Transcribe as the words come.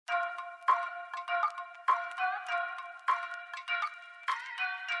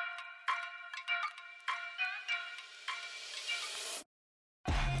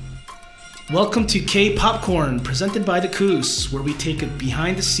Welcome to K-Popcorn, presented by The Coos, where we take a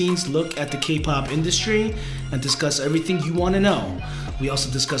behind-the-scenes look at the K-pop industry and discuss everything you want to know. We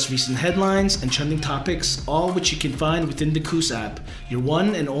also discuss recent headlines and trending topics, all which you can find within the Coos app, your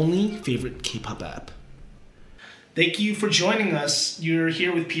one and only favorite K-pop app. Thank you for joining us. You're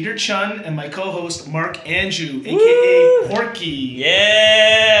here with Peter Chun and my co-host Mark Andrew, aka Porky.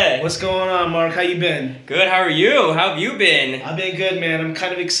 Yeah! What's going on, Mark? How you been? Good, how are you? How have you been? I've been good, man. I'm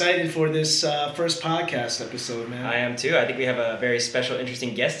kind of excited for this first podcast episode, man. I am too. I think we have a very special,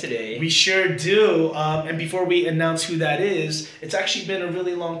 interesting guest today. We sure do. And before we announce who that is, it's actually been a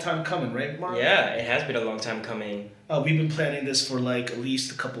really long time coming, right, Mark? Yeah, it has been a long time coming. We've been planning this for like at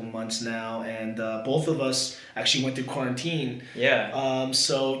least a couple months now, and both of us actually went through quarantine. Yeah.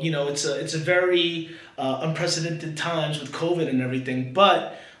 So you know, it's a very unprecedented times with COVID and everything,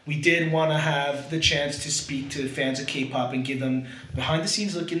 but we did want to have the chance to speak to fans of K-pop and give them behind the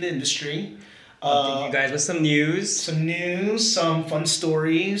scenes look in the industry. Update you guys with some news. Some fun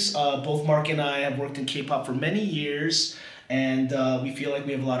stories. Both Mark and I have worked in K-pop for many years. And we feel like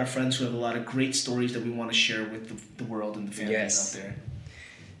we have a lot of friends who have a lot of great stories that we want to share with the world and the fans out there.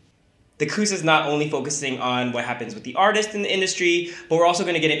 The Coos is not only focusing on what happens with the artist in the industry, but we're also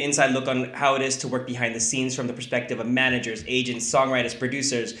going to get an inside look on how it is to work behind the scenes from the perspective of managers, agents, songwriters,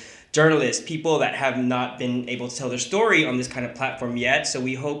 producers, journalists, people that have not been able to tell their story on this kind of platform yet. So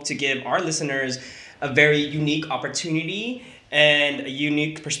we hope to give our listeners a very unique opportunity and a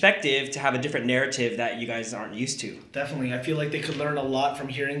unique perspective to have a different narrative that you guys aren't used to. Definitely. I feel like they could learn a lot from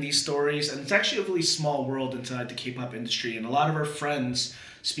hearing these stories. And it's actually a really small world inside the K-pop industry. And a lot of our friends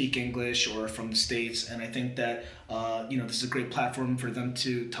speak English or from the States. And I think that, this is a great platform for them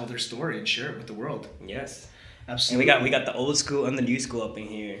to tell their story and share it with the world. Yes. Absolutely. And we got the old school and the new school up in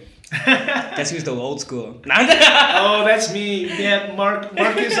here. Guess who's the old school? Oh, that's me. Yeah, Mark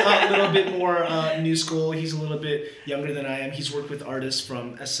is a little bit more new school. He's a little bit younger than I am. He's worked with artists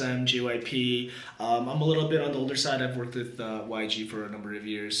from SM, JYP. I'm a little bit on the older side. I've worked with YG for a number of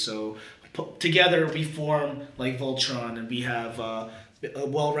years. So together we form like Voltron, and we have a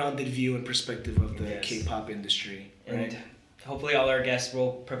well-rounded view and perspective of the K-pop industry. Right? And hopefully all our guests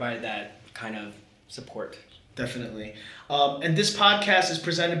will provide that kind of support. Definitely. And this podcast is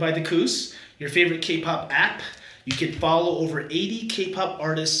presented by The Coos, your favorite K-pop app. You can follow over 80 K-pop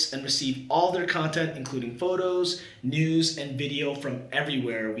artists and receive all their content, including photos, news, and video from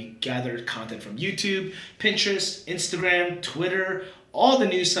everywhere. We gather content from YouTube, Pinterest, Instagram, Twitter, all the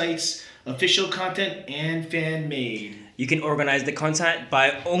news sites, official content, and fan-made. You can organize the content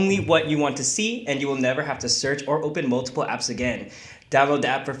by only what you want to see, and you will never have to search or open multiple apps again. Download the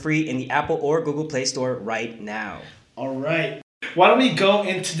app for free in the Apple or Google Play Store right now. All right. Why don't we go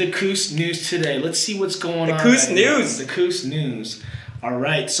into the Coos news today? Let's see what's going on. The Coos news. The Coos news. All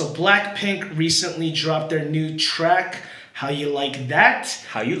right. So Blackpink recently dropped their new track, How You Like That.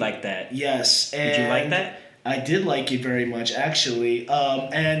 How You Like That? Yes. Did you like that? I did like it very much, actually.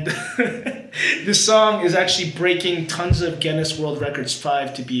 And the song is actually breaking tons of Guinness World Records,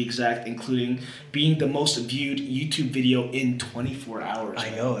 5 to be exact, including being the most viewed YouTube video in 24 hours. I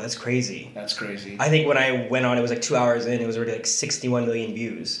know, that's crazy. That's crazy. I think when I went on, it was like 2 hours in, it was already like 61 million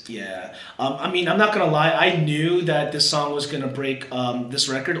views. Yeah. I'm not going to lie. I knew that this song was going to break this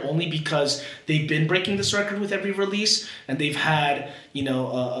record only because they've been breaking this record with every release, and they've had,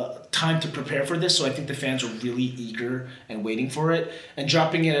 time to prepare for this. So I think the fans are really eager and waiting for it. And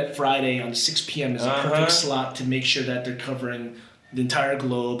dropping it at Friday on 6 p.m. is a perfect slot to make sure that they're covering the entire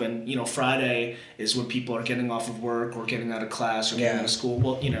globe. And, Friday is when people are getting off of work or getting out of class or getting out of school.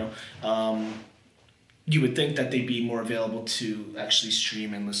 Well, you would think that they'd be more available to actually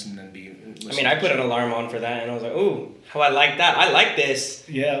stream and listen and be... I put an alarm on for that, and I was like, ooh, how I like that. I like this.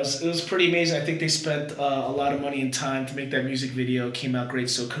 Yeah, it was pretty amazing. I think they spent a lot of money and time to make that music video. It came out great,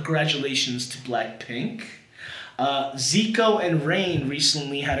 so congratulations to Blackpink. Zico and Rain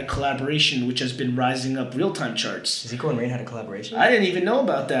recently had a collaboration which has been rising up real-time charts. Zico and Rain had a collaboration? I didn't even know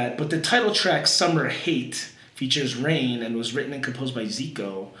about that, but the title track, Summer Hate, features Rain and was written and composed by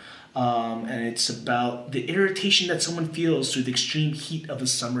Zico. And it's about the irritation that someone feels through the extreme heat of a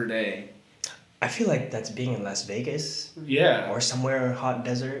summer day. I feel like that's being in Las Vegas. Yeah. Or somewhere hot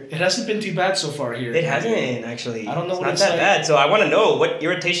desert. It hasn't been too bad so far here. It hasn't, actually. I don't know it's what not it's that like. bad. So I want to know, what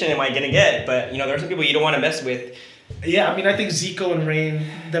irritation am I going to get? But, there are some people you don't want to mess with Yeah, I mean, I think Zico and Rain,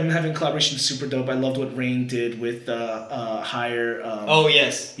 them having collaboration is super dope. I loved what Rain did with Higher. Oh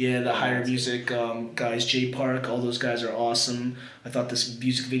yes. Yeah, the Higher Music guys, J Park, all those guys are awesome. I thought this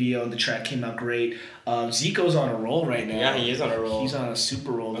music video and the track came out great. Zico's on a roll right now. Yeah, he is on a roll. He's on a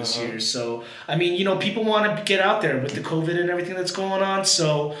super roll this year. So, I mean, you know, people want to get out there with the COVID and everything that's going on.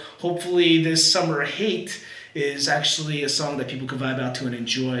 So, hopefully, this Summer Hate is actually a song that people can vibe out to and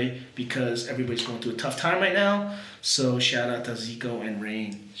enjoy because everybody's going through a tough time right now. So, shout out to Zico and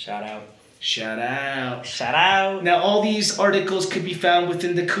Rain. Shout out. Shout out. Shout out. Now, all these articles could be found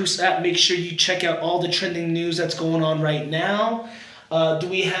within the Koos app. Make sure you check out all the trending news that's going on right now. Do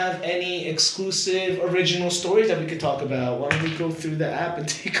we have any exclusive original stories that we could talk about? Why don't we go through the app and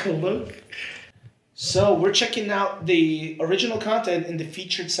take a look? So we're checking out the original content in the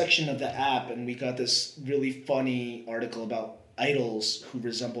featured section of the app, and we got this really funny article about idols who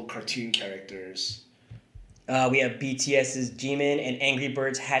resemble cartoon characters. We have BTS's Jimin and Angry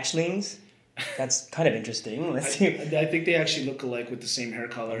Birds hatchlings. That's kind of interesting. Let's see. I think they actually look alike with the same hair Oh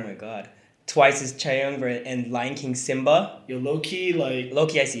color. my god. Twice's Chaeyoung and Lion King Simba. Yo, low-key, like...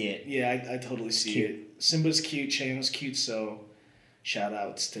 Low-key, I see it. Yeah, I totally see Cute. it. Simba's cute, Chaeyoung's cute, so shout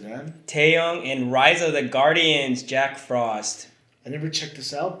outs to them. Taeyong and Rise of the Guardians, Jack Frost. I never checked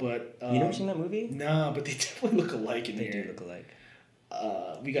this out, but... You never seen that movie? Nah, but they definitely look alike in They here. do look alike.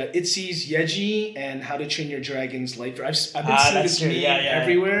 We got Itzy's Yeji and How to Train Your Dragon's Light. I've been seeing that's this true. meme Yeah.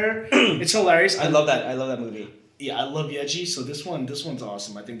 everywhere. It's hilarious. I love that. I love that movie. Yeah, I love Yeji, so this one's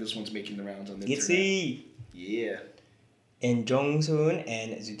awesome. I think this one's making the rounds on the internet. Itzy Yeah. and Jongsoon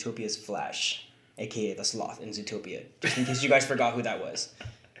and Zootopia's Flash, aka the Sloth in Zootopia. Just in case you guys forgot who that was.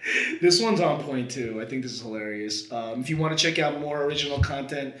 This one's on point too. I think this is hilarious. If you want to check out more original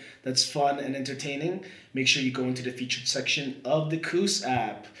content that's fun and entertaining, make sure you go into the featured section of the Koos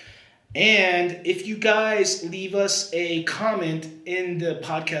app. And if you guys leave us a comment in the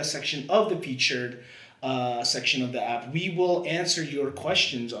podcast section of the featured section of the app, we will answer your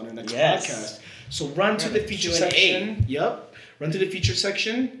questions on the next podcast. So run to the featured Q&A. section. Yep. Run to the featured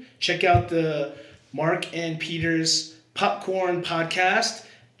section. Check out the Mark and Peter's Popcorn podcast.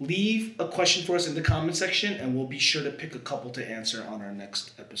 Leave a question for us in the comment section, and we'll be sure to pick a couple to answer on our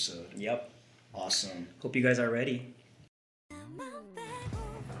next episode. Yep. Awesome. Hope you guys are ready.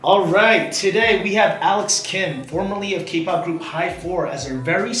 All right, today we have Alex Kim, formerly of K-pop group High 4, as our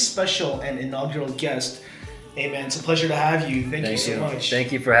very special and inaugural guest. Hey man, it's a pleasure to have you. Thank you so much.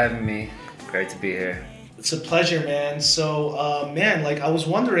 Thank you for having me. Great to be here. It's a pleasure, man. So, I was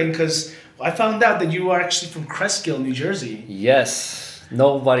wondering, because I found out that you are actually from Cresskill, New Jersey. Yes.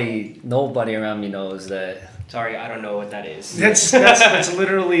 Nobody around me knows that. Sorry, I don't know what that is. That's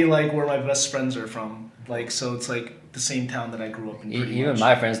literally like where my best friends are from. Like, so it's like the same town that I grew up in. Even much.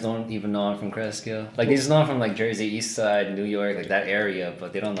 my friends don't even know I'm from Cresskill. Like, they just know I'm from like Jersey, East Side, New York, like that area,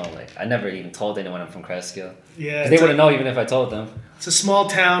 but they don't know. Like, I never even told anyone I'm from Cresskill. Yeah, 'Cause they wouldn't know even if I told them. It's a small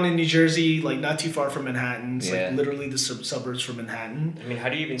town in New Jersey, like not too far from Manhattan. It's Yeah. like literally the suburbs from Manhattan. I mean, how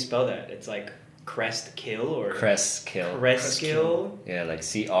do you even spell that? It's like Crest Kill or Cresskill. Crestkill? Yeah, like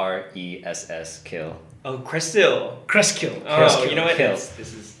CRESS kill. Oh, Crestill. Cresskill. Oh, you know what? Kill. This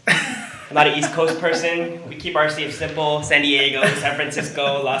is. I'm not an East Coast person. We keep our safe simple. San Diego, San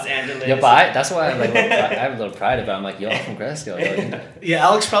Francisco, Los Angeles. Yeah, but that's why I have a little pride about it. I'm like, yo, I'm from Cresskill. Yo. Yeah,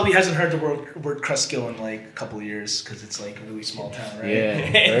 Alex probably hasn't heard the word Cresskill in like a couple of years because it's like a really small town, right? Yeah.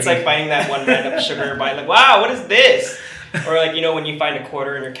 It's like finding that one random sugar by like, wow, what is this? Or like, you know, when you find a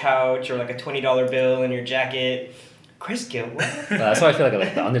quarter in your couch or like a $20 bill in your jacket. Cresskill, what? But that's why I feel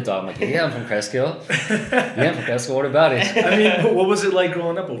like the underdog. I'm like, yeah, I'm from Cresskill. Yeah, I'm from Cresskill. What about it? I mean, what was it like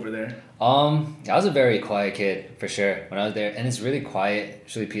growing up over there? I was a very quiet kid for sure when I was there, and it's really quiet,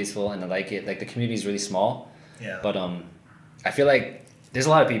 it's really peaceful, and I like it. Like the community is really small, Yeah. but I feel like there's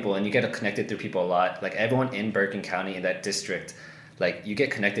a lot of people, and you get connected through people a lot. Like everyone in Bergen County in that district, like you get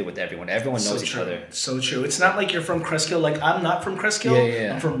connected with everyone. Everyone knows each other. So true. It's not like you're from Cresskill. Like I'm not from Cresskill.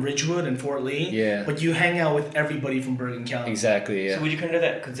 Yeah. I'm from Ridgewood and Fort Lee. Yeah. But you hang out with everybody from Bergen County. Exactly. Yeah. So would you consider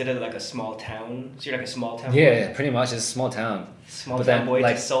that like a small town? So you're like a small town boy? Yeah, pretty much. It's a small town. Small But town then, boy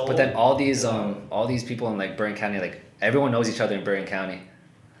like, to Seoul. but then all these people in like Bergen County, like everyone knows each other in Bergen County.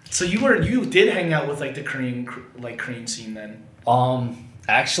 So you did hang out with like the Korean scene then.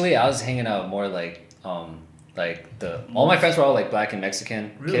 Actually, I was hanging out more like all my friends were all like black and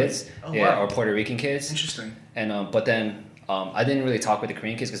Mexican Really? kids, Oh, yeah, wow. or Puerto Rican kids, Interesting. and but then I didn't really talk with the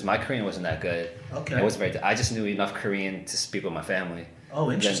Korean kids because my Korean wasn't that good. Okay. It was I just knew enough Korean to speak with my family. Oh,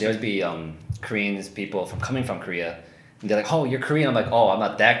 And then interesting. there would be Koreans people coming from Korea, And they're like, oh, you're Korean. I'm like, oh, I'm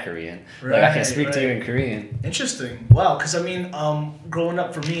not that Korean. Like, I can speak to you in Korean. Interesting. Wow. Because I mean, growing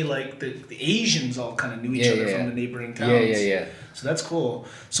up for me, like the Asians all kind of knew each other from the neighboring towns. Yeah. So that's cool.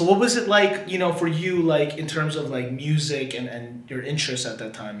 So what was it like, you know, for you, like in terms of like music and your interests at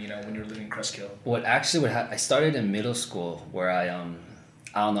that time, you know, when you were living in Cresskill? I started in middle school where I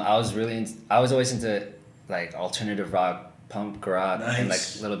don't know, I was always into like alternative rock, punk rock, and like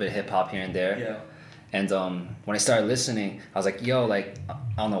a little bit of hip hop here and there. Yeah. And when I started listening, I was like, yo, like, I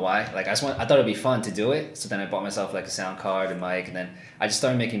don't know why. Like, I thought it'd be fun to do it. So then I bought myself like a sound card and mic, and then I just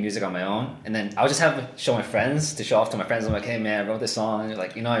started making music on my own. And then I would just show my friends, to show off to my friends. I'm like, hey man, I wrote this song.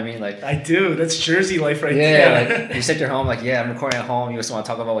 Like, you know what I mean? Like, I do. That's Jersey life right there. Yeah, like you sit at your home, like, yeah, I'm recording at home. You just want to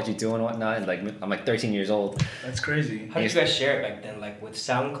talk about what you do and whatnot. And like, I'm like 13 years old. That's crazy. How did you guys share it back then? Like with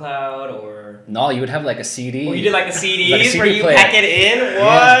SoundCloud or? No, you would have like a CD. Oh, you did like the CDs like a CD where you player. pack it in? What?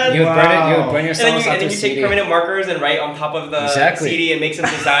 Yeah, you would burn your songs and then you CD. take permanent markers and write on top of the CD and make some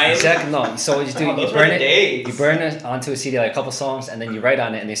designs. Exactly. No. So what you do, you burn it. You burn it onto a CD, like a couple songs, and then you write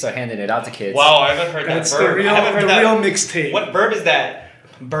on it, and they start handing it out to kids. Wow, I haven't heard That's that verb. The real mixtape. What verb is that?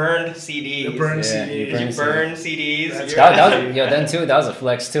 Burned CDs. The burned CDs. You burn CDs. Then too, that was a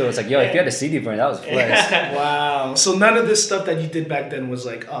flex too. It's like, yo, if you had a CD burn, that was a flex. Wow. So none of this stuff that you did back then was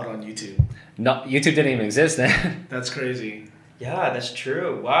like out on YouTube. No, YouTube didn't even exist then. That's crazy. Yeah, that's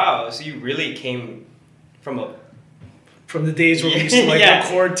true. Wow. So you really came from the days where we used to like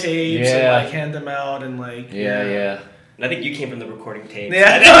record tapes and like hand them out and like yeah. And I think you came from the recording tapes.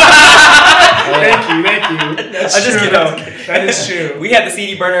 Yeah. Thank you. That's true though. That is true. We had the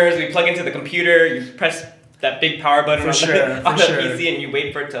CD burners. We plug into the computer. You press that big power button on the PC and you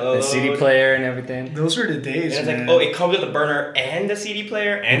wait for it to load. The CD player and everything. Those were the days. And it's like, oh, it comes with a burner and the CD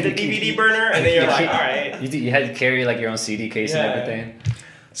player and the DVD burner, and then you're like, all right. You had to carry like your own CD case and everything.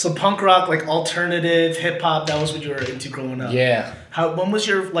 So punk rock, like alternative hip hop, that was what you were into growing up. Yeah. What was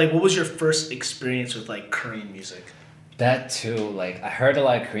your first experience with like Korean music? That too. Like I heard a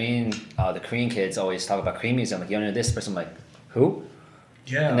lot of Korean. The Korean kids always talk about Korean music. I'm like, you know this person? I'm like, who?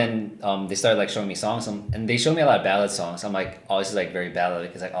 Yeah. And then they started like showing me songs, and they showed me a lot of ballad songs. I'm like, oh, this is like very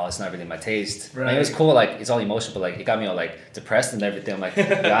ballad. It's like, oh, it's not really my taste. Right. Like, it was cool. Like it's all emotional, but like it got me all like depressed and everything. I'm like,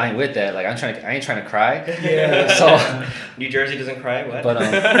 yeah, I ain't with that. Like I ain't trying to cry. Yeah. So New Jersey doesn't cry. What? But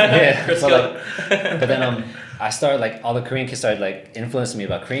yeah. But then I started like all the Korean kids started like influencing me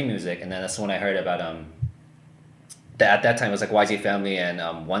about Korean music, and then that's when I heard about at that time it was like YG Family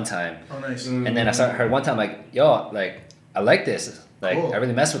and One Time. Oh, nice. And then I heard One Time like, yo, like I like this. Like cool. I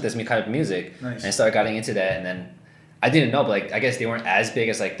really mess with this kind of music. Nice. And I started getting into that, and then I didn't know, but like I guess they weren't as big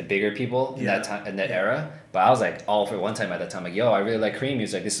as like the bigger people in that time in that era. But I was like all for One Time at that time. Like, yo, I really like Korean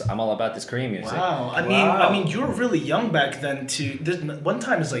music. I'm all about this Korean music. Wow. I mean, you were really young back then too. One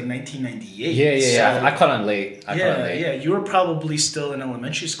Time is like 1998. Yeah. So I caught on late. Yeah. You were probably still in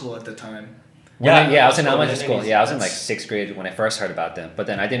elementary school at the time. I was in elementary school. Yeah, I was in like 6th grade when I first heard about them. But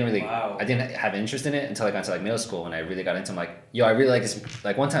then I didn't have interest in it until I got into like middle school, when I really got into like, yo, I really like this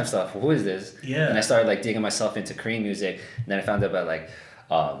like One Time stuff. Who is this? Yeah. And I started like digging myself into Korean music, and then I found out about like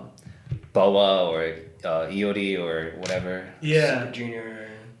Boa or EOD or whatever. Yeah. Super Junior.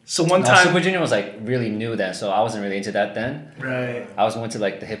 So One Time. Super Junior was like really new then, so I wasn't really into that then. Right. I was more into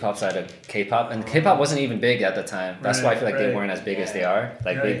like the hip hop side of K-pop, and K-pop wasn't even big at the time. That's why I feel like they weren't as big as they are,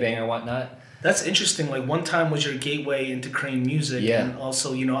 like Big Bang or whatnot. That's interesting. Like One Time was your gateway into Korean music. Yeah. And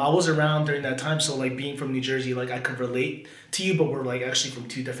also, you know, I was around during that time, so like being from New Jersey, like I could relate to you, but we're like actually from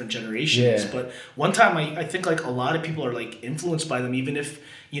two different generations. Yeah. But One Time, I think like a lot of people are like influenced by them, even if,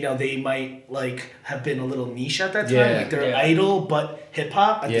 you know, they might like have been a little niche at that time. Yeah. Like they're idol, but hip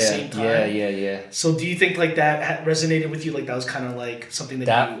hop at the same time. Yeah. So do you think like that resonated with you? Like that was kind of like something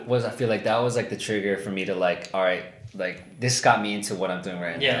I feel like that was like the trigger for me to like, all right, like this got me into what I'm doing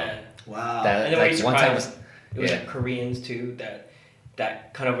right now. Wow. And then like One Time was like Koreans too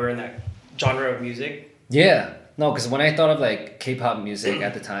that kind of were in that genre of music. Yeah. No, because when I thought of like K-pop music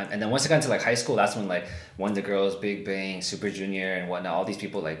at the time, and then once I got into like high school, that's when like Wonder Girls, Big Bang, Super Junior, and whatnot, all these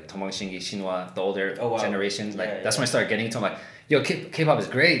people like Tomong Shingi, Shinhwa, the older generation, like that's when I started getting into. I'm like, yo, K-pop is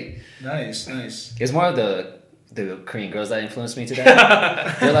great. Nice. It's more of the Korean girls that influenced me to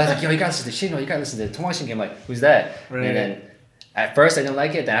that. They're like, yo, you gotta listen to Shinhwa, you gotta listen to Tomong Shingi. I'm like, who's that? Right. And then at first I didn't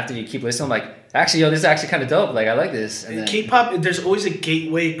like it. Then after you keep listening, I'm like, actually, yo, this is actually kind of dope. Like I like this. And then K-pop, there's always a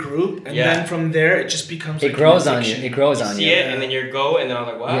gateway group, and then from there it just becomes. It grows on you. It grows on you. See it, and then you go, and then I'm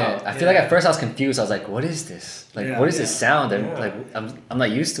like, wow. Yeah, I feel like at first I was confused. I was like, what is this? Like, what is this sound? And like, I'm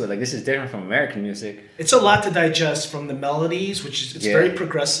not used to it. Like, this is different from American music. It's a lot to digest, from the melodies, which is very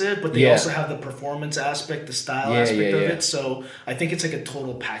progressive, but they also have the performance aspect, the style aspect of it. So I think it's like a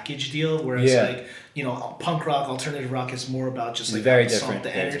total package deal. Whereas like punk rock, alternative rock is more about just like very the song, different. the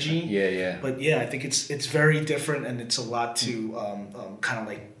Very energy. different. Yeah. But yeah, I think it's very different, and it's a lot to kind of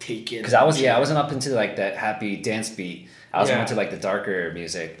like take in. Because I wasn't up into like that happy dance beat. I was more into like the darker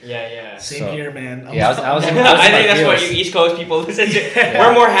music. Yeah. Same here, man. Yeah, I was in I think that's my what feels. you East Coast people listen to.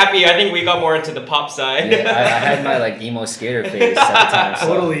 We're more happy. I think we got more into the pop side. Yeah, I had my like emo skater phase at the time. So.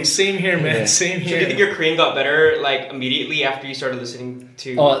 Totally. Same here, man. Yeah. Same So here. do you think your Korean got better like immediately after you started listening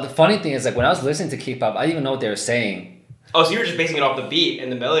to? Oh, the funny thing is like when I was listening to K-pop, I didn't even know what they were saying. Oh, so you were just basing it off the beat and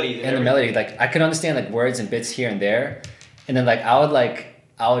the melody. And the melody, like I could understand like words and bits here and there, and then like I would like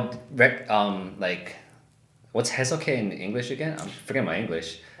what's Hesoke in English again? I'm forgetting my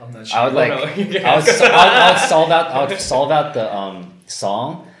English. I'm not sure. I would like I would solve out the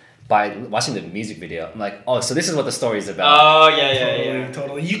song by watching the music video. I'm like, oh, so this is what the story is about. Oh yeah.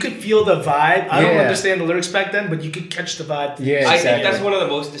 Totally. You could feel the vibe. I don't Yeah. understand the lyrics back then, but you could catch the vibe. Yeah, I exactly. think that's one of the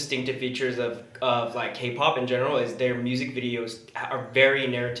most distinctive features of like K-pop in general is their music videos are very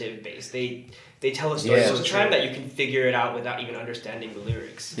narrative based. They tell a story Yeah. so the time that you can figure it out without even understanding the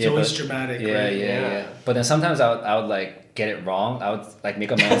lyrics. It's always dramatic, Yeah, right? yeah. But then sometimes I would like get it wrong. I would like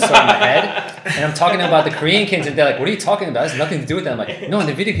make up my own story in my head, and I'm talking about the Korean kids, and they're like, "What are you talking about? It has nothing to do with that." I'm like, "No, in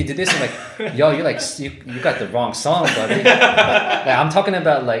the video he did this." I'm like, "Yo, you got the wrong song, buddy." Like, I'm talking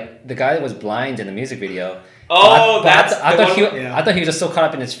about like the guy that was blind in the music video. Oh, But that's I the thought one- I thought he was just so caught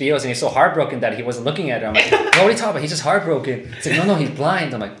up in his feels and he's so heartbroken that he wasn't looking at her. I'm like, "No, what are you talking about? He's just heartbroken." It's like, "No, he's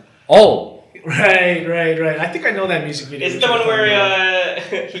blind." I'm like, "Oh." Right. I think I know that music video. Is it the one where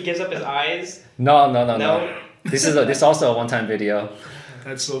he gives up his eyes? No. No? This is also a one-time video.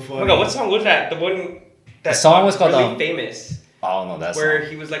 That's so Oh funny. my god, what song was that? The one that The song was called, really famous. Oh no, that's Where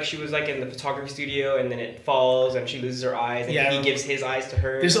she was like in the photography studio and then it falls and she loses her eyes and Yeah. he gives his eyes to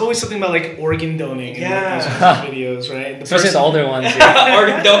her. There's always something about like organ donating in Yeah. those music videos, right? The especially the person- older ones. Yeah.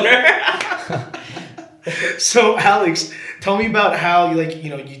 organ donor. So Alex, tell me about how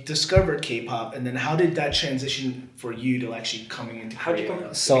you discovered K-pop, and then how did that transition for you to actually coming into How'd you Korea?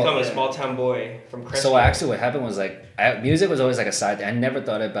 become a small town boy from Crestview? So actually, what happened was like music was always like a side thing. I never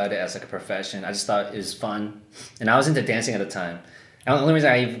thought about it as like a profession. I just thought it was fun, and I was into dancing at the time. And the only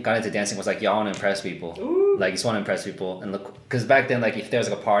reason I even got into dancing was like, y'all want to impress people. Ooh. Like, you just want to impress people. And look, because back then, like, if there was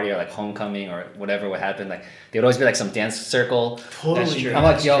like a party or like homecoming or whatever would happen, like, there would always be like some dance circle. Totally. That's true. I'm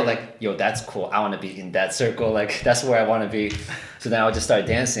like, That's yo, that's cool. I want to be in that circle. Like, that's where I want to be. So then I would just start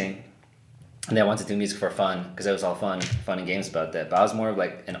dancing. And then I wanted to do music for fun because it was all fun and games about that. But I was more of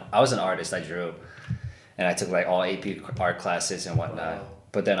like, I was an artist. I drew. And I took like all AP art classes and whatnot. Wow.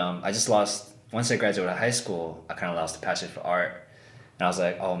 But then I just lost, once I graduated high school, I kind of lost the passion for art. And I was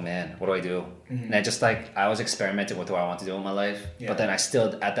like, oh man, what do I do? Mm-hmm. And I just like, I was experimenting with what I want to do in my life. Yeah. But then I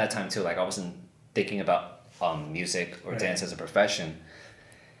still, at that time too, like I wasn't thinking about music or Right. dance as a profession.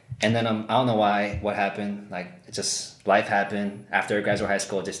 And then I don't know what happened. Like it just, life happened. After I graduated high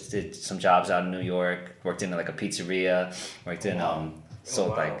school, just did some jobs out in New York, worked in like a pizzeria, worked in, so Oh,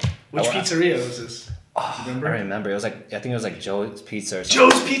 wow. like. Which I- pizzeria was this? Oh, Remember? I remember. It was like, I think it was like Joe's Pizza or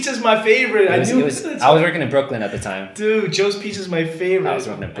something. Joe's Pizza's my favorite. I knew this. I was working in Brooklyn at the time. Dude, Joe's Pizza's my favorite. I was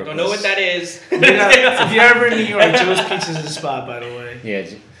working in I Brooklyn. don't know what that is. Yeah, if you're ever in New York, Joe's Pizza's the spot, by the way. Yeah,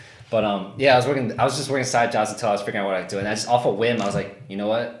 but yeah, I was just working side jobs until I was figuring out what I could do, and I just off a whim, I was like, you know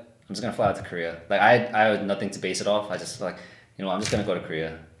what, I'm just gonna fly out to Korea. Like I had nothing to base it off. I just like, I'm just gonna go to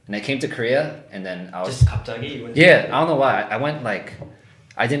Korea, and I came to Korea, and then I was Just 갑자기. yeah, I don't know why I went like,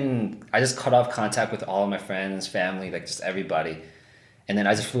 I just cut off contact with all of my friends, family, like just everybody, and then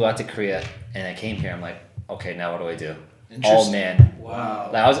I just flew out to Korea, and I came here. I'm like, okay, now what do I do? Oh Interesting. man, Wow.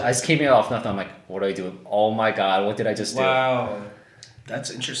 like I just came here off nothing. I'm like, what do I do? Oh my god, what did I just do? Wow.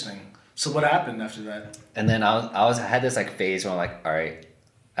 That's interesting. So what happened after that? And then I had this like phase where I'm like, all right,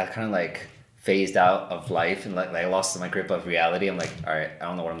 I kind of like phased out of life and like I lost my grip of reality. I'm like, all right, I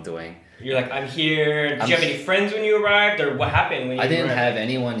don't know what I'm doing. You're like, I'm here. Did you have any friends when you arrived, or what happened when you I didn't arrived? have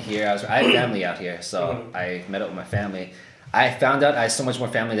anyone here. I had family out here, so I met up with my family. I found out I had so much more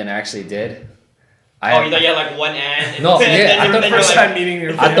family than I actually did. Oh, you thought you had like one aunt? And No, then yeah, I you're- thought then you're First like- time meeting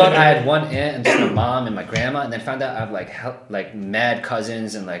your I family. thought I had one aunt and just my mom and my grandma, and then found out I have like mad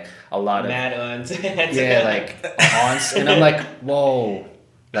cousins and like a lot of Mad aunts. yeah, like aunts, and I'm like, whoa,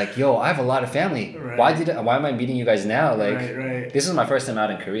 like yo, I have a lot of family. Right. Why am I meeting you guys now? Like, right. this is my first time out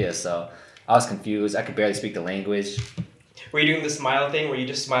in Korea, so I was confused. I could barely speak the language. Were you doing the smile thing where you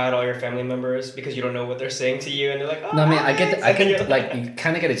just smile at all your family members because you don't know what they're saying to you and they're like, oh, No, I mean, I nice. get, I And then can you're like you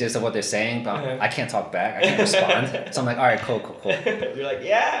kind of get a gist of what they're saying, but Uh-huh. I can't talk back. I can't respond. So I'm like, all right, cool. You're like,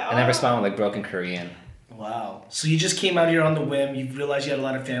 yeah. And I respond with like broken Korean. Wow. So you just came out here on the whim. You realized you had a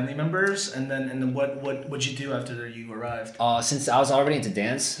lot of family members, and then what'd you do after you arrived? Since I was already into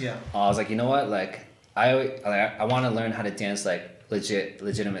dance, Yeah. I was like, you know what, like I want to learn how to dance like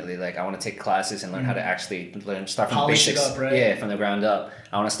legitimately. Like I want to take classes and learn how to actually start from Polish the it basics. up, right? Yeah, from the ground up.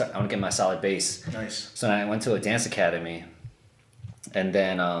 I want to get my solid base. Nice. So I went to a dance academy, and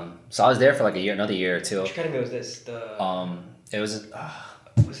then so I was there for like another year or two. Which academy was this? It was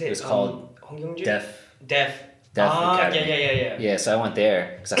Was it? it was called Hongyongju? Deaf Yeah. Academy. Yeah, so I went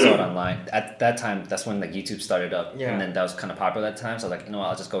there because I saw it online. At that time, that's when like YouTube started up, Yeah. and then that was kind of popular at the time. So I was like, you know what,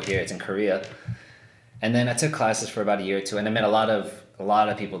 I'll just go here. It's in Korea, and then I took classes for about a year or two, and I met a lot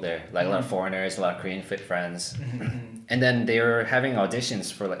of people there, like a lot of foreigners, a lot of Korean fit friends, and then they were having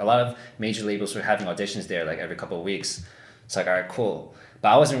auditions for like a lot of major labels were having auditions there like every couple of weeks. It's like, all right, cool, but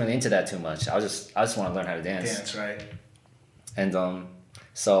I wasn't really into that too much. I just want to learn how to dance. Dance, right? And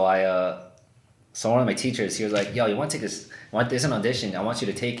so one of my teachers, he was like, yo, you want to take this, there's an audition, I want you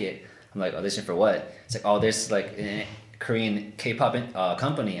to take it. I'm like, audition for what? It's like, oh, there's like a Korean K-pop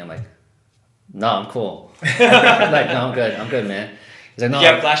company. I'm like, no, I'm cool. Like, no, I'm good, man. He's like, no. Did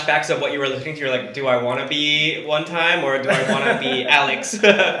you have flashbacks of what you were listening to? You're like, do I want to be One Time or do I want to be Alex?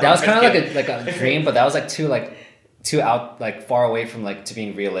 That was kind of like a dream, but that was like too out, like far away from like to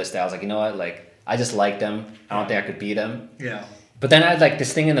being realistic. I was like, you know what, like I just like them. I don't think I could beat them. Yeah. But then I had like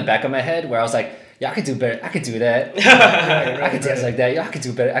this thing in the back of my head where I was like, yeah, I could do better. I could do that. I could dance like that. Yeah, I could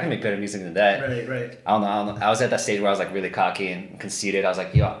do better. I can make better music than that. Right. I don't know. I was at that stage where I was like really cocky and conceited. I was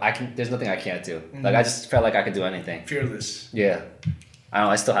like, yo, there's nothing I can't do. Like I just felt like I could do anything. Fearless. Yeah. I don't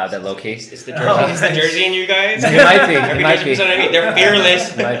know. I still have that low key. It's the jersey. It's the jersey in you guys. It might be. Every It might dance be. person I meet, they're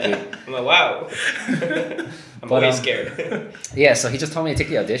fearless. It might be. I'm like, wow. I'm But, always scared. Yeah, so he just told me to take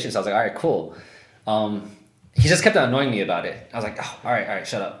the audition. So I was like, all right, cool. He just kept on annoying me about it. I was like, oh, all right,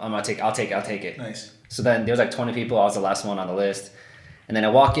 shut up. I'll take it. Nice. So then there was like 20 people. I was the last one on the list. And then I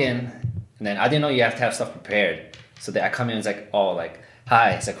walk in, and then I didn't know you have to have stuff prepared. So then I come in, it's like, oh, like,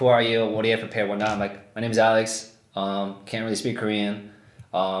 hi. It's like, who are you? What do you have prepared? What not? I'm like, my name is Alex. Can't really speak Korean.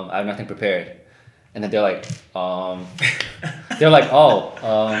 I have nothing prepared. And then they're like,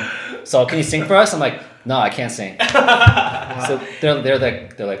 so can you sing for us? I'm like, no, I can't sing. So they're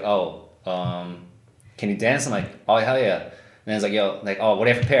like, oh, can you dance? I'm like, oh, hell yeah. And it's like, yo, like, oh, what do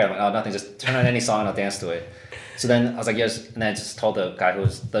you have prepared? I'm like, oh, nothing, just turn on any song and I'll dance to it. So then I was like, yes, and then I just told the guy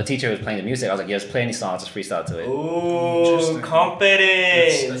the teacher who was playing the music, I was like, yes, play any song, just freestyle to it. Ooh, Interesting.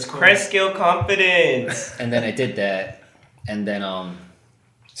 confidence. That's cool. Press skill confidence. And then I did that, and then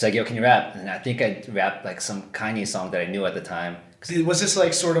it's like, yo, can you rap? And I think I rapped like some Kanye song that I knew at the time. Was this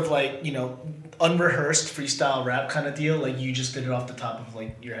like sort of like, unrehearsed freestyle rap kind of deal? Like you just did it off the top of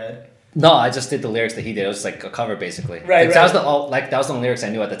like your head? No, I just did the lyrics that he did. It was like a cover, basically. Right, Like, that was the only lyrics I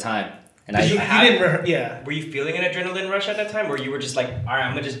knew at the time. And You didn't yeah. Were you feeling an adrenaline rush at that time, or you were just like, all right,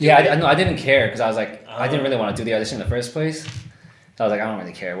 I'm gonna just do yeah, it? I didn't care because I was like, I didn't really want to do the audition in the first place. So I was like, I don't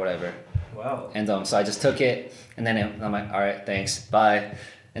really care, whatever. Wow. And so I just took it, and then I'm like, all right, thanks, bye.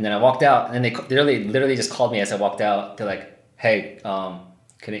 And then I walked out, and then they literally just called me as I walked out. They're like, hey,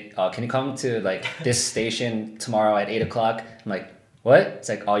 can you come to like this station tomorrow at 8 o'clock? I'm like, what? It's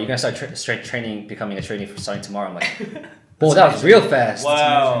like, oh, you're gonna start training, becoming a trainee starting tomorrow. I'm like, whoa, that was real fast.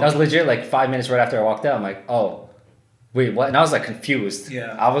 Wow. That was legit like 5 minutes right after I walked out. I'm like, oh, wait, what? And I was like confused.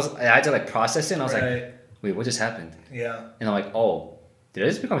 Yeah. I had to like process it, and I was like, Right. wait, what just happened? Yeah. And I'm like, oh, did I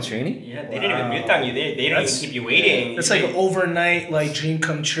just become a trainee? Yeah, they didn't even mute on you. They didn't even keep you waiting. It's like an overnight like dream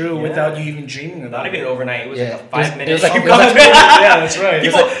come true Yeah. without you even dreaming about Not it. even overnight. It was Yeah. like a 5 minute. It was like- Yeah, that's right.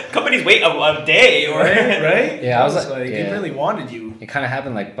 People, companies wait a day or Right? Yeah, I was It like, they yeah. really wanted you. It kind of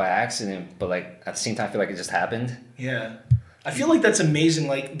happened like by accident, but like at the same time, I feel like it just happened. Yeah. I feel like that's amazing.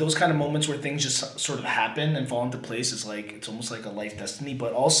 Like those kind of moments where things just sort of happen and fall into place is like it's almost like a life destiny.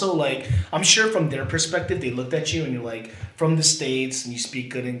 But also like I'm sure from their perspective, they looked at you and you're like from the States and you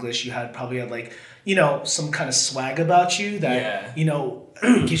speak good English. You probably had like some kind of swag about you that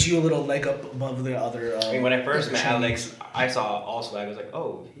gives you a little leg up above the other. I mean, when I first met trainees. Alex, I saw all swag. I was like,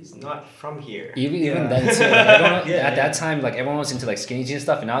 oh, he's not from here. Even Yeah. then too. Like, everyone, Yeah, at that time, like everyone was into like skinny jeans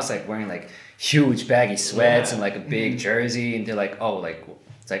stuff, and I was like wearing like huge baggy sweats Yeah. and like a big jersey, and they're like, oh, like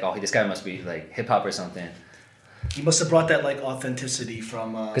it's like, oh, this guy must be like hip hop or something. You must have brought that like authenticity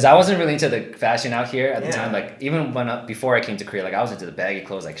from. Because I wasn't really into the fashion out here at the Yeah. time. Like even before I came to Korea, like I was into the baggy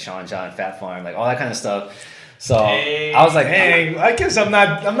clothes, like Sean John, Fat Farm, like all that kind of stuff. So Dang. I was like, Dang, I guess I'm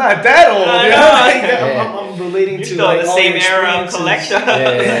not that old. I You know. know? Yeah. I'm relating You're to still like in the all same your era of experiences. collection.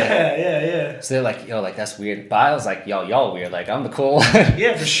 Yeah. So they're like, yo, like that's weird. But I was like, yo, y'all weird. Like I'm the cool one.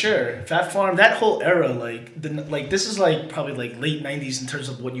 Yeah, for sure. Fat Farm, that whole era, like this is like probably like late '90s in terms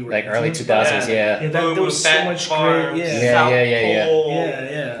of what you were Like early influenced 2000s, by. yeah. Yeah, there was so Fat much Farm, great. Yeah, South yeah. Pole, Yeah.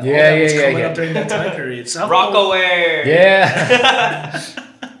 Yeah, All that was yeah, coming yeah. up during that time period. South Pole- Rockaware. Yeah.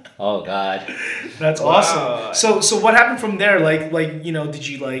 Oh God. That's Wow. awesome. So what happened from there? Like did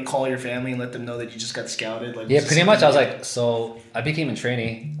you like call your family and let them know that you just got scouted? Like, Yeah, was this pretty much. I was something- like, so I became a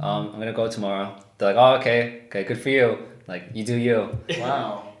trainee. I'm gonna go tomorrow. They're like, oh, okay, good for you. Like, you do you.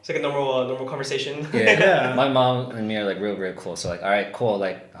 Wow. It's like a normal conversation. Yeah. Yeah. My mom and me are like real close. So like, all right, cool.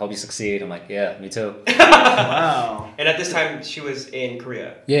 Like, hope you succeed. I'm like, yeah, me too. Wow. And at this time, she was in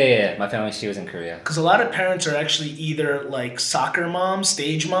Korea. Yeah. My family, she was in Korea. Because a lot of parents are actually either like soccer moms,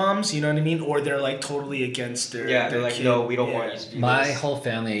 stage moms, you know what I mean, or they're like totally against their Yeah, they're their like, kid. no, we don't Yeah. want you to do My this. whole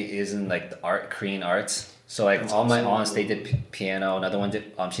family is in like the Korean arts. So like That's all my awesome. aunts, they did piano. Another one did.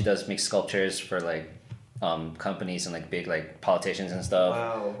 She does make sculptures for like companies and like big like politicians and stuff.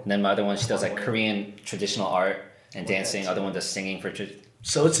 Wow. And then my other one, she does like Wow. Korean traditional art and Wow. dancing. Other one does singing for.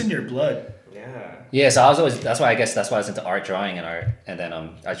 So it's in your blood. Yeah. Yeah, so I was always. That's why I guess that's why I was into art, drawing, and art. And then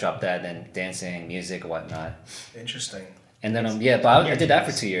I dropped that. Then dancing, music, whatnot. Interesting. And then but I did that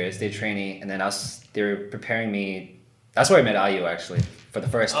for 2 years. Did training, and then they were preparing me. That's where I met Ayu actually for the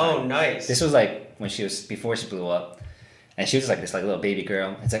first time. Oh, nice. This was like when she was before she blew up, and she was like this like little baby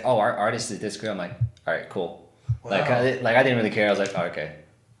girl. It's like, oh, our artist is this girl. I'm like, all right, cool. Like Wow. I didn't really care. I was like, oh, okay.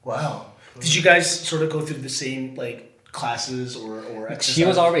 Wow. Did you guys sort of go through the same like classes or exercises? She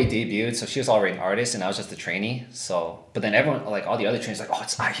was already debuted, so she was already an artist, and I was just a trainee. So, but then everyone, like all the other trainees, like, oh,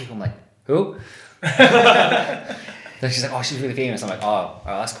 it's Ayu. I'm like, who? Then she's like, oh, she's really famous. I'm like, oh,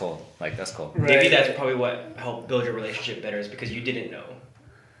 that's cool. Like that's cool. Right. Maybe that's probably what helped build your relationship better is because you didn't know.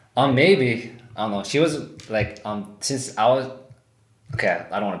 Maybe I don't know. She was like, since I was, okay,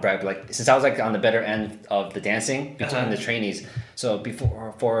 I don't want to brag, but like since I was like on the better end of the dancing between the trainees. So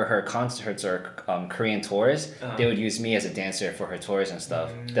before for her concerts or Korean tours, they would use me as a dancer for her tours and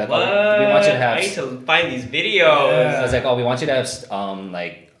stuff. They're like, What? oh, we want you to have. I need to find these videos. Yeah. I was like, oh, we want you to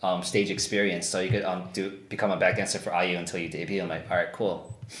have stage experience, so you could become a back dancer for IU until you debut. I'm like, all right,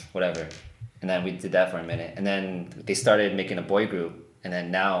 cool, whatever. And then we did that for a minute, and then they started making a boy group, and then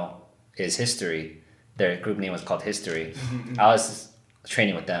now is History. Their group name was called History. I was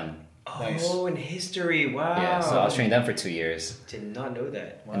training with them. Nice. Oh, in history. Wow. Yeah, so I was training them for 2 years. Did not know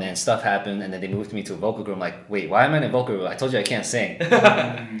that. Wow. And then stuff happened, and then they moved me to a vocal group. I'm like, wait, why am I in a vocal group? I told you I can't sing.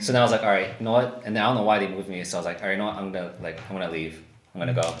 So then I was like, all right, you know what? And then I don't know why they moved me. So I was like, all right, you know what? I'm gonna leave. I'm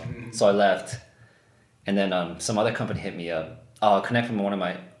gonna go. So I left, and then some other company hit me up. Connect from one of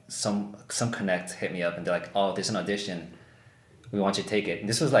my some Connect hit me up, and they're like, oh, there's an audition. We want you to take it. And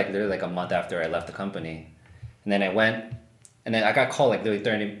this was like literally like a month after I left the company, and then I went, and then I got called like literally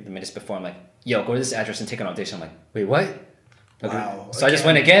 30 minutes before. I'm like, yo, go to this address and take an audition. I'm like, wait, what? Wow. So I just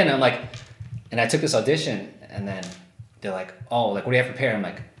went again. I'm like, and I took this audition, and then they're like, oh, like what do you have prepared? I'm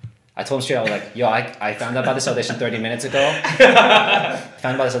like, I told them straight. I was like, yo, I found out about this audition 30 minutes ago.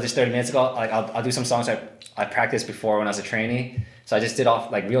 Found about this audition 30 minutes ago. Like I'll do some songs I practiced before when I was a trainee. So I just did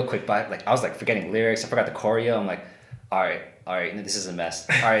off like real quick, but like I was like forgetting lyrics. I forgot the choreo. I'm like, all right, this is a mess.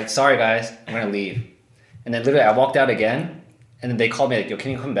 All right, sorry guys, I'm gonna leave. And then literally I walked out again, and then they called me like, yo,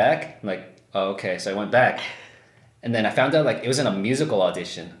 can you come back? I'm like, oh, okay. So I went back, and then I found out like it was in a musical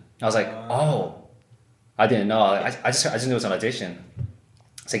audition. I was like, oh, I didn't know. I just knew it was an audition.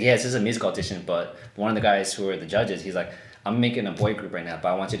 It's like, yeah, this is a music audition, but one of the guys who were the judges, he's like, I'm making a boy group right now, but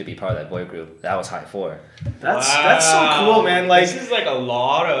I want you to be part of that boy group. That was high 4. That's so cool, man. Like this is like a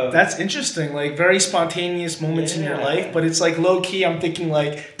lot of. that's interesting. Like very spontaneous moments in your Yeah. life, but it's like low key. I'm thinking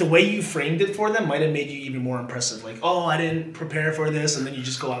like the way you framed it for them might have made you even more impressive. Like, oh, I didn't prepare for this, and then you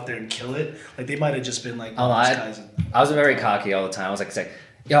just go out there and kill it. Like they might have just been like, Oh, this guy's I was very cocky all the time. I was like, it's like,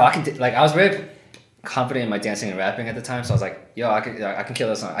 yo, I can like I was very confident in my dancing and rapping at the time, so I was like, yo, I can kill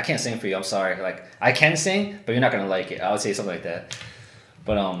this song. I can't sing for you. I'm sorry. Like I can sing, but you're not gonna like it. I would say something like that.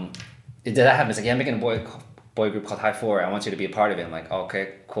 But that happen. It's like, yeah, I'm making a boy group called High 4. I want you to be a part of it. I'm like, oh,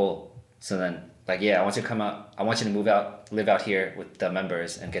 okay, cool. So then like, yeah, I want you to come out. I want you to move out, live out here with the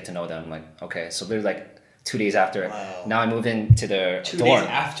members and get to know them. I'm like, okay. So literally like 2 days after, Wow. now I moved into the 2 dorm. days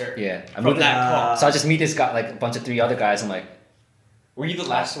after. Yeah, I From moved in. that call. So I just meet this guy, like a bunch of 3 other guys. I'm like, Were you the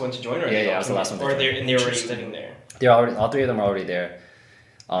last one to join, or Yeah, I was the last one to or join. they were already Interesting. living there? all 3 of them are already there.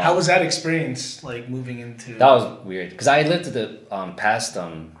 How was that experience? Like moving into That was weird because I lived with the past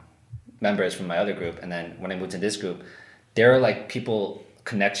members from my other group, and then when I moved to this group, they were like people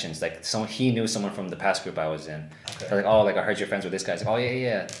connections. Like someone he knew someone from the past group I was in. Okay. They're like, oh, like I heard you're friends with this guy. It's like, oh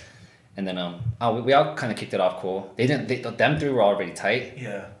yeah. And then we all kind of kicked it off cool. Them three were already tight.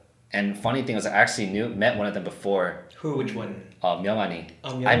 Yeah. And funny thing was I actually met one of them before. Who? Which one? Myungani.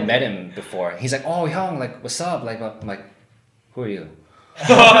 Myungani. I met him before. He's like, oh Hyung, like what's up? Like I'm like, who are you?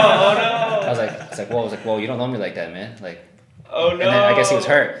 Oh no! I was like, well, you don't know me like that, man. Like, Oh no! and then I guess he was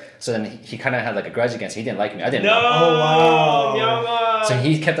hurt. So then he kind of had like a grudge against me. He didn't like me. I didn't. No! Oh, wow. Myungwan. So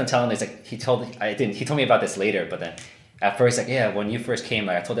he kept on telling me, he told me about this later, but then at first, like, yeah, when you first came,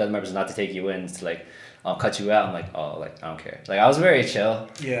 like I told the other members not to take you in, to like cut you out. I'm like, oh, like I don't care. Like I was very chill.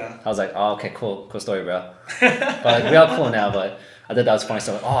 Yeah. I was like, oh, okay, cool story, bro. But like we all cool now. But I thought that was funny.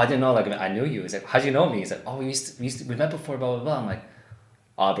 So like, oh, I didn't know. Like I knew you. He's like, how'd you know me? He's like, oh, we met before, blah blah blah. I'm like,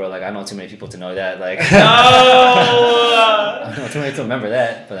 oh, bro, like I know too many people to know that. Like, No! I know too many to remember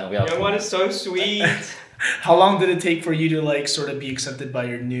that. But then we all. Myungwan is so sweet. How long did it take for you to like sort of be accepted by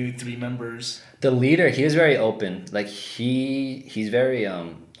your new 3 members? The leader, he was very open. Like he's very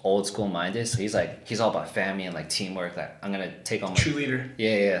old school minded. So he's all about family and like teamwork. Like I'm gonna take on my True leader.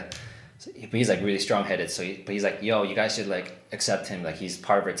 Yeah. So, but he's like really strong headed. So he's like, yo, you guys should like accept him. Like he's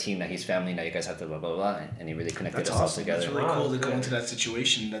part of our team. That he's family. Now you guys have to blah blah blah. And he really connected That's us all awesome. together. That's really Wow, cool to go good. into that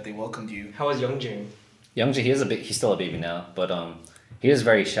situation that they welcomed you. How was Youngjin? Youngji, he's still a baby now, but he is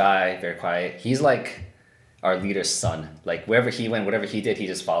very shy, very quiet. He's like our leader's son. Like wherever he went, whatever he did, he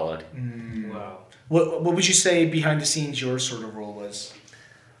just followed. Wow. What would you say behind the scenes your sort of role was?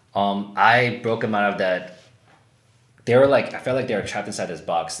 I broke him out of that. They were like, I felt like they were trapped inside this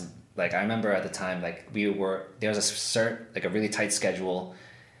box. Like I remember at the time, like there was a really tight schedule,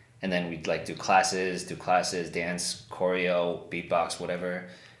 and then we'd like do classes, dance, choreo, beatbox, whatever,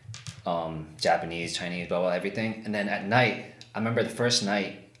 Japanese, Chinese, blah blah, everything. And then at night, I remember the first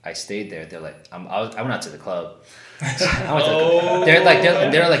night I stayed there. They're like, I went out to the club. They're like,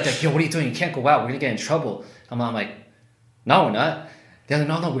 yo, what are you doing? You can't go out. We're gonna get in trouble. I'm like, no, we're not. They're like,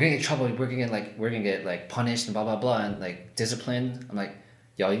 no, we're gonna get in trouble. We're gonna get like punished and blah blah blah and like disciplined. I'm like,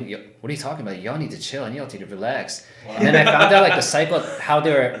 yo, what are you talking about? Y'all need to chill and y'all need to relax. Wow. And then I found out like the cycle, how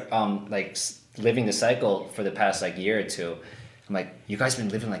they were living the cycle for the past like year or two. I'm like, you guys been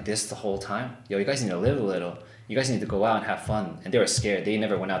living like this the whole time? Yo, you guys need to live a little. You guys need to go out and have fun. And they were scared. They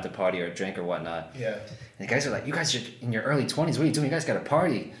never went out to party or drink or whatnot. Yeah. And the guys are like, you guys are in your early 20s. What are you doing? You guys got to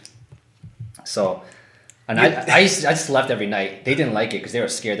party. So, and I just left every night. They didn't like it because they were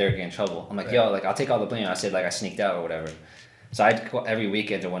scared they were getting in trouble. I'm like, Right. yo, like I'll take all the blame. I said like I sneaked out or whatever. So I'd go every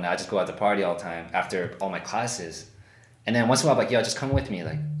weekend or whatnot. I just go out to party all the time after all my classes. And then once in a while, I'm like, yo, just come with me.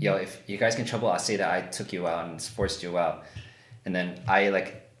 Like, yo, if you guys get in trouble, I'll say that I took you out and forced you out. And then I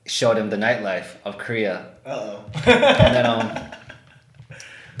like showed them the nightlife of Korea. Uh-oh. And then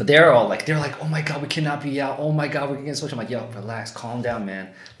but they're like, oh my god, we cannot be out. Oh my god, we're getting social. I'm like, yo, relax, calm down,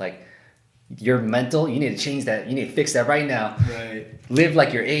 man. Like, you're mental. You need to change that. You need to fix that right now. Right. Live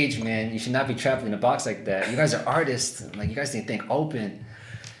like your age, man. You should not be trapped in a box like that. You guys are artists. Like, you guys need to think open.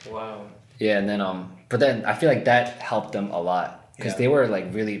 Wow. Yeah, and then but then I feel like that helped them a lot because Yeah. they were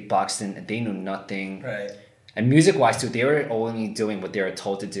like really boxed in and they knew nothing. Right. And music wise too, they were only doing what they were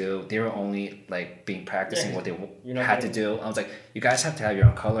told to do. They were only like practicing Yeah, what they you're not had to gonna- do. I was like, you guys have to have your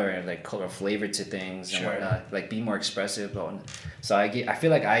own color and like color flavor to things Sure. and whatnot. Like be more expressive. So I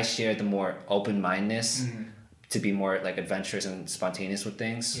feel like I shared the more open mindedness to be more like adventurous and spontaneous with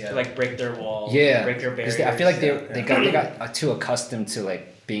things. Yeah. To like break their walls. Yeah, Break their barriers. I feel like Yeah. they got too accustomed to like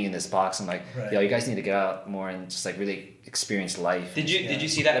being in this box. I'm like, Right. yo, you guys need to get out more and just like really experience life. Did you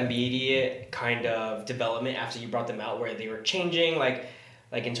see that immediate kind of development after you brought them out where they were changing like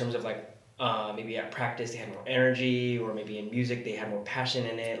in terms of like maybe at practice they had more energy or maybe in music they had more passion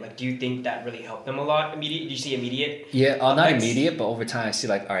in it? Like do you think that really helped them a lot? Did you see immediate? Yeah, not effects? immediate, but over time I see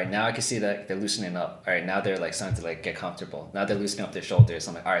like, all right, now I can see that they're loosening up. All right, now they're like starting to like get comfortable. Now they're loosening up their shoulders.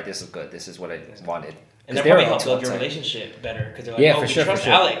 I'm like, all right, this is good. This is what I wanted. And 'Cause that they were probably all helped too build your uptight. relationship better because they're like, Yeah, oh, for we sure, trust for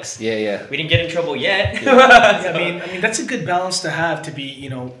sure. Alex. Yeah. We didn't get in trouble yet. I mean that's a good balance to have to be,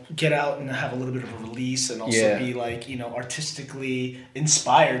 get out and have a little bit of a release and also Yeah. be like, artistically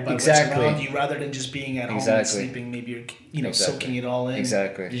inspired by Exactly. what's around you rather than just being at home and Exactly. sleeping. Maybe you're, Exactly. soaking it all in.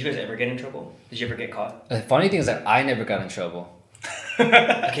 Exactly. Did you guys ever get in trouble? Did you ever get caught? The funny thing is that I never got in trouble.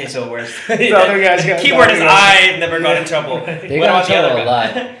 Okay, so where's The other guys got- keyword the is other guys- I never got in trouble. They What got about in the other trouble a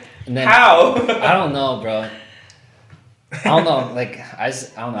lot. guy? And then How? I don't know, bro. I don't know. Like I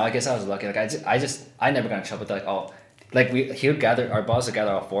don't know. I guess I was lucky. Like I never got in trouble. Like he would gather our boss would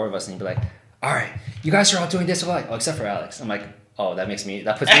gather all 4 of us and he'd be like, all right, you guys are all doing this. I'm like, oh, except for Alex. I'm like, oh, that puts me in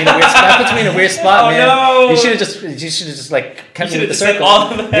a weird spot, Oh, man. no. You should have just like kept me with the said circle.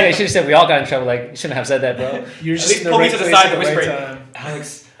 all of that. Yeah, you should have said we all got in trouble. Like, you shouldn't have said that, bro. You're At just least in the pull me right to the place side at and the right whisper, time.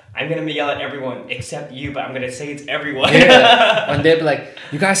 Alex, I'm gonna yell at everyone except you, but I'm gonna say it's everyone. Yeah, and they'd be like,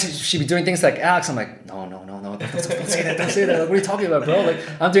 "You guys should be doing things like Alex." I'm like, "No, don't say that, don't say that. Like, what are you talking about, bro? Like,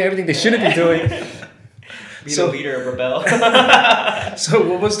 I'm doing everything they shouldn't be doing." Be the leader of Rebel. So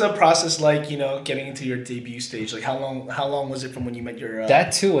what was the process like, you know, getting into your debut stage? Like how long was it from when you met your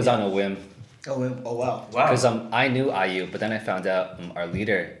That too was on a whim, oh wow. because I knew IU, but then I found out our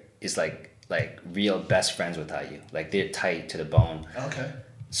leader is like real best friends with IU. Like they're tight to the bone. Okay.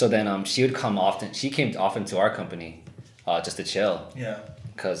 So then she would come often. She came often to our company, just to chill. Yeah.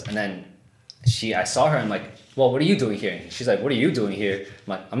 And then I saw her. I'm like, well, what are you doing here? She's like, what are you doing here? I'm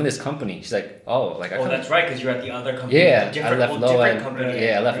like, I'm in this company. She's like, oh, like Oh, that's right, because you're at the other company. Yeah, the I left low. different company.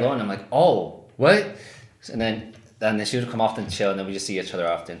 Yeah, I left low, and I'm like, oh, what? And then she would come often to chill, and then we just see each other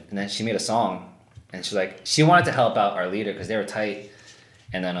often. And then she made a song, and she's like, she wanted to help out our leader because they were tight.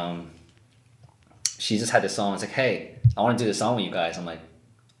 And then she just had this song. It's like, hey, I want to do this song with you guys. I'm like,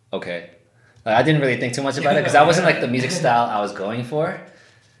 okay. Like, I didn't really think too much about it because that wasn't like the music style I was going for.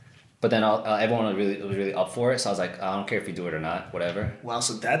 But then everyone was really up for it, so I was like, I don't care if you do it or not, whatever. Wow,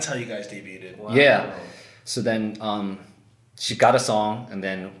 so that's how you guys debuted. Wow. Yeah. So then she got a song, and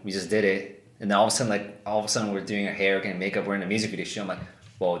then we just did it. And then all of a sudden we're doing her hair, getting makeup, we're in a music video shoot. I'm like,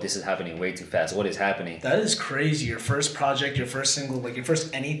 whoa, this is happening way too fast. What is happening? That is crazy. Your first project, your first single, like your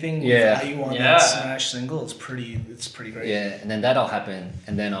first anything Yeah. with IU on Yeah. that smash single. It's pretty great. Yeah, and then that all happened,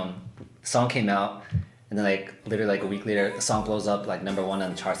 and then the song came out, and then like literally like a week later, the song blows up like #1 on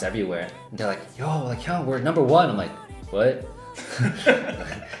the charts everywhere. And they're like, yo, we're #1. I'm like, what?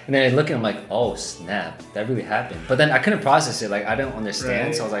 And then I look and I'm like, oh snap, that really happened. But then I couldn't process it. Like I don't understand,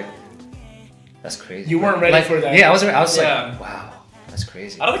 Right. so I was like, that's crazy. You weren't ready Like, for that. Yeah, I was Yeah. like, wow, that's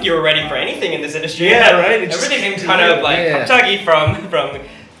crazy. I don't think you were ready for anything in this industry. Yeah, right, it just- Everything seemed kind of like Yeah. Kentucky from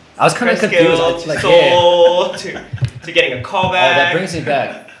I was kind of Presskill confused. to Like, yeah. Soul to getting a callback. Oh, that brings me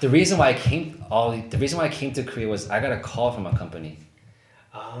back. The reason why I came to Korea was I got a call from a company.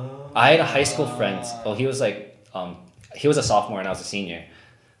 Oh. I had a high school friend. Well, he was like, he was a sophomore and I was a senior.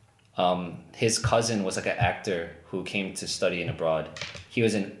 His cousin was like an actor who came to study in abroad. He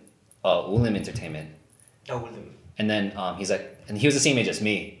was in Ulim Entertainment. Oh, with him. And then he's like, and he was the same age as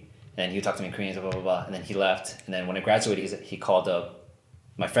me. And he would talk to me in Korean, blah, blah, blah. And then he left. And then when I graduated, he called up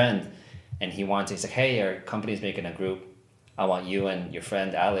my friend. And he's like, hey, our company's making a group. I want you and your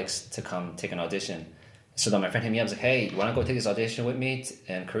friend Alex to come take an audition. So then my friend hit me up, was like, hey, you want to go take this audition with me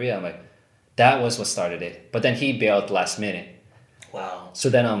in Korea? I'm like, that was what started it. But then he bailed last minute. Wow. So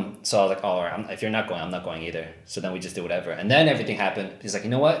then so I was like, oh, all right, if you're not going, I'm not going either. So then we just did whatever. And then everything happened. He's like, you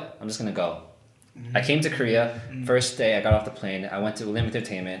know what? I'm just going to go. Mm-hmm. I came to Korea. Mm-hmm. First day I got off the plane. I went to Ulim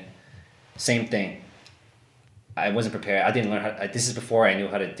Entertainment. Same thing. I wasn't prepared. I didn't learn how. This is before I knew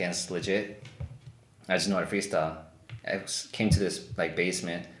how to dance legit. I just know how to freestyle. I came to this like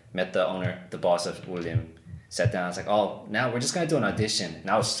basement, met the owner, the boss of Ulim, sat down. I was like, oh, now we're just going to do an audition. And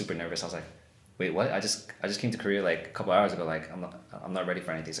I was super nervous. I was like, wait, what? I just came to Korea like a couple hours ago. Like I'm not ready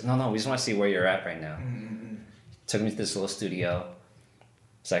for anything. He's like, no, we just want to see where you're at right now. Mm-hmm. Took me to this little studio.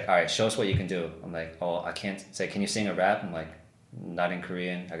 It's like, all right, show us what you can do. I'm like, oh, I can't. It's like, can you sing a rap? I'm like, not in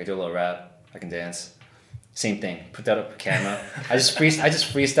Korean. I can do a little rap. I can dance. Same thing. Put that up a camera. I just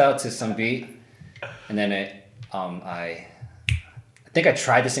freestyled to some beat, and then I think I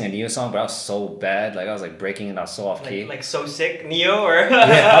tried to sing a Neo song, but I was so bad. Like I was like breaking it. I was so off key. Like So Sick, Neo, or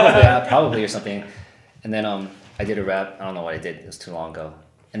yeah, probably or something. And then I did a rap. I don't know what I did. It was too long ago.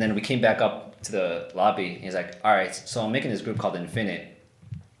 And then we came back up to the lobby. And he's like, all right, so I'm making this group called Infinite.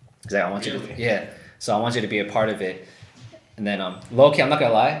 He's like, I want you to, so I want you to be a part of it. And then low-key, I'm not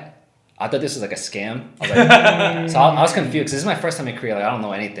gonna lie, I thought this was like a scam. I was like, so I was confused because this is my first time in Korea. Like I don't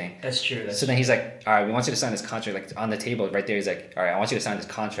know anything. That's true. Then he's like, all right, we want you to sign this contract. Like on the table right there, he's like, all right, I want you to sign this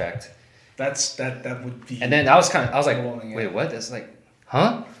contract. That would be. And then I was like, yeah. wait, what? That's like,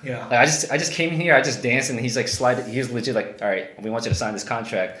 huh? Yeah. Like I just came here, I just danced, and he's like he was legit like, all right, we want you to sign this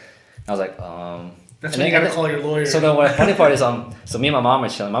contract. And I was like, That's when you gotta call your lawyer. So the funny part is, so me and my mom are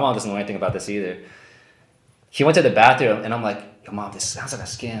chilling. My mom doesn't know anything about this either. He went to the bathroom, and I'm like, yo, mom, this sounds like a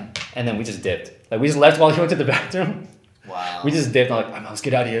scam. And then we just dipped. Like we just left while he went to the bathroom. Wow. We just dipped. I'm like, let's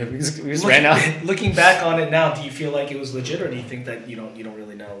get out of here. We just ran out. Looking back on it now, do you feel like it was legit, or do you think that you don't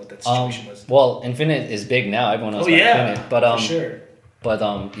really know what that situation was? Well, Infinite is big now. Everyone knows about Infinite. But for sure.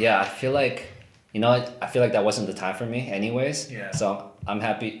 But yeah, I feel like, you know, I feel like that wasn't the time for me, anyways. Yeah. So I'm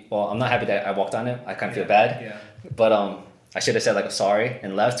happy. Well, I'm not happy that I walked on it. I kind of feel bad. Yeah. But I should have said like sorry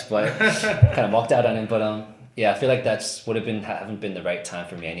and left, but kind of walked out on it. But yeah, I feel like that's would have been haven't been the right time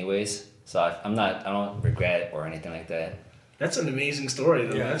for me anyways. So I don't regret it or anything like that. That's an amazing story,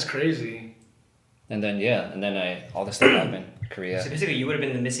 though. Yeah. That's crazy. And then all this stuff happened. Korea. So basically, you would have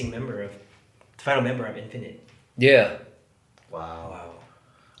been the missing member the final member of Infinite. Yeah. Wow.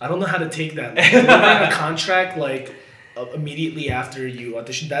 I don't know how to take that. Delivering a contract like immediately after you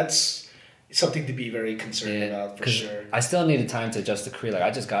audition, that's something to be very concerned about for sure. I still needed time to adjust to Korea. Like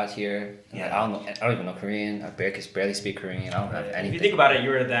I just got here. Yeah. Like, I don't even know Korean. I barely speak Korean. I don't have anything. If you think about it, you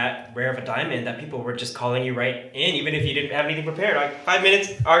were that rare of a diamond that people were just calling you right in, even if you didn't have anything prepared. Like 5 minutes,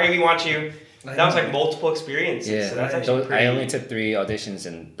 already we want you. That was like multiple experiences. Yeah. So that's actually pretty... I only took 3 auditions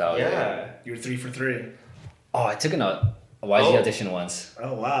and that was it. You were 3 for 3. Oh, I took a YG audition once.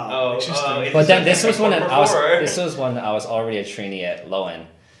 Oh wow. Interesting. But then this was when I was already a trainee at Low End.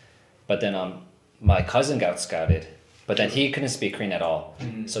 But then my cousin got scouted, but then he couldn't speak Korean at all,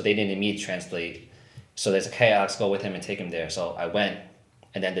 so they didn't need me to translate. So there's like, hey Alex, go with him and take him there. So I went,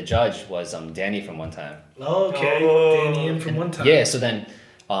 and then the judge was Danny from One Time. Okay, Danny in from One Time. Yeah, so then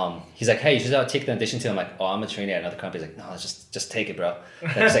he's like, hey, you should take the audition too. I'm like, oh, I'm a trainee at another company. He's like, no, just take it, bro.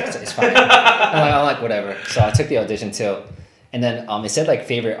 Like, it's fine. I'm like, whatever. So I took the audition too, and then it said like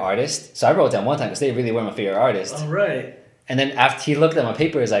favorite artist. So I wrote down One Time because they really were my favorite artist. All right. And then after he looked at my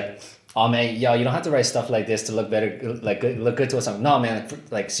paper, he's like, oh man, yo, you don't have to write stuff like this to look better, look good to us. No, man,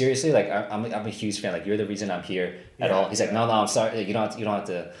 like seriously, like I'm a huge fan. Like you're the reason I'm here at all. He's like, no, I'm sorry. Like, you don't have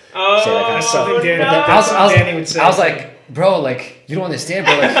to say that kind of stuff. I was like, bro, like you don't understand,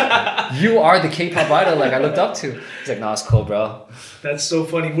 bro. Like you are the K-pop idol. Like I looked up to. He's like, no, it's cool, bro. That's so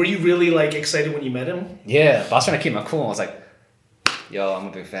funny. Were you really like excited when you met him? Yeah, but I was trying to keep my cool. I was like, yo, I'm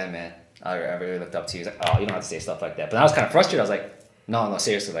a big fan, man. I really looked up to you. He's like, oh, you don't have to say stuff like that. But then I was kind of frustrated. I was like, no,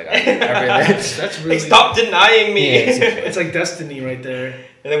 seriously, like I really. That's really. Like, stop denying me. Yeah, it's like destiny right there.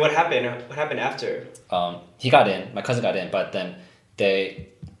 And then what happened? What happened after? He got in. My cousin got in, but then they,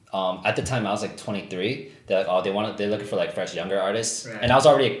 at the time I was like 23. They're like, they're looking for like fresh younger artists, right. And I was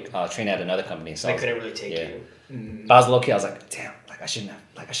already trained at another company, so they couldn't really take you. But I was low key. I was like, damn, like I should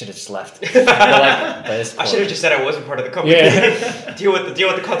have just left. but I should have just said I wasn't part of the company. Yeah. deal with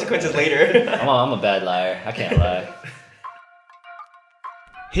the consequences later. I'm a bad liar. I can't lie.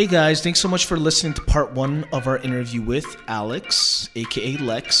 Hey guys, thanks so much for listening to part 1 of our interview with Alex, aka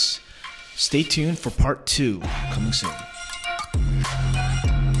Lex. Stay tuned for part 2, coming soon.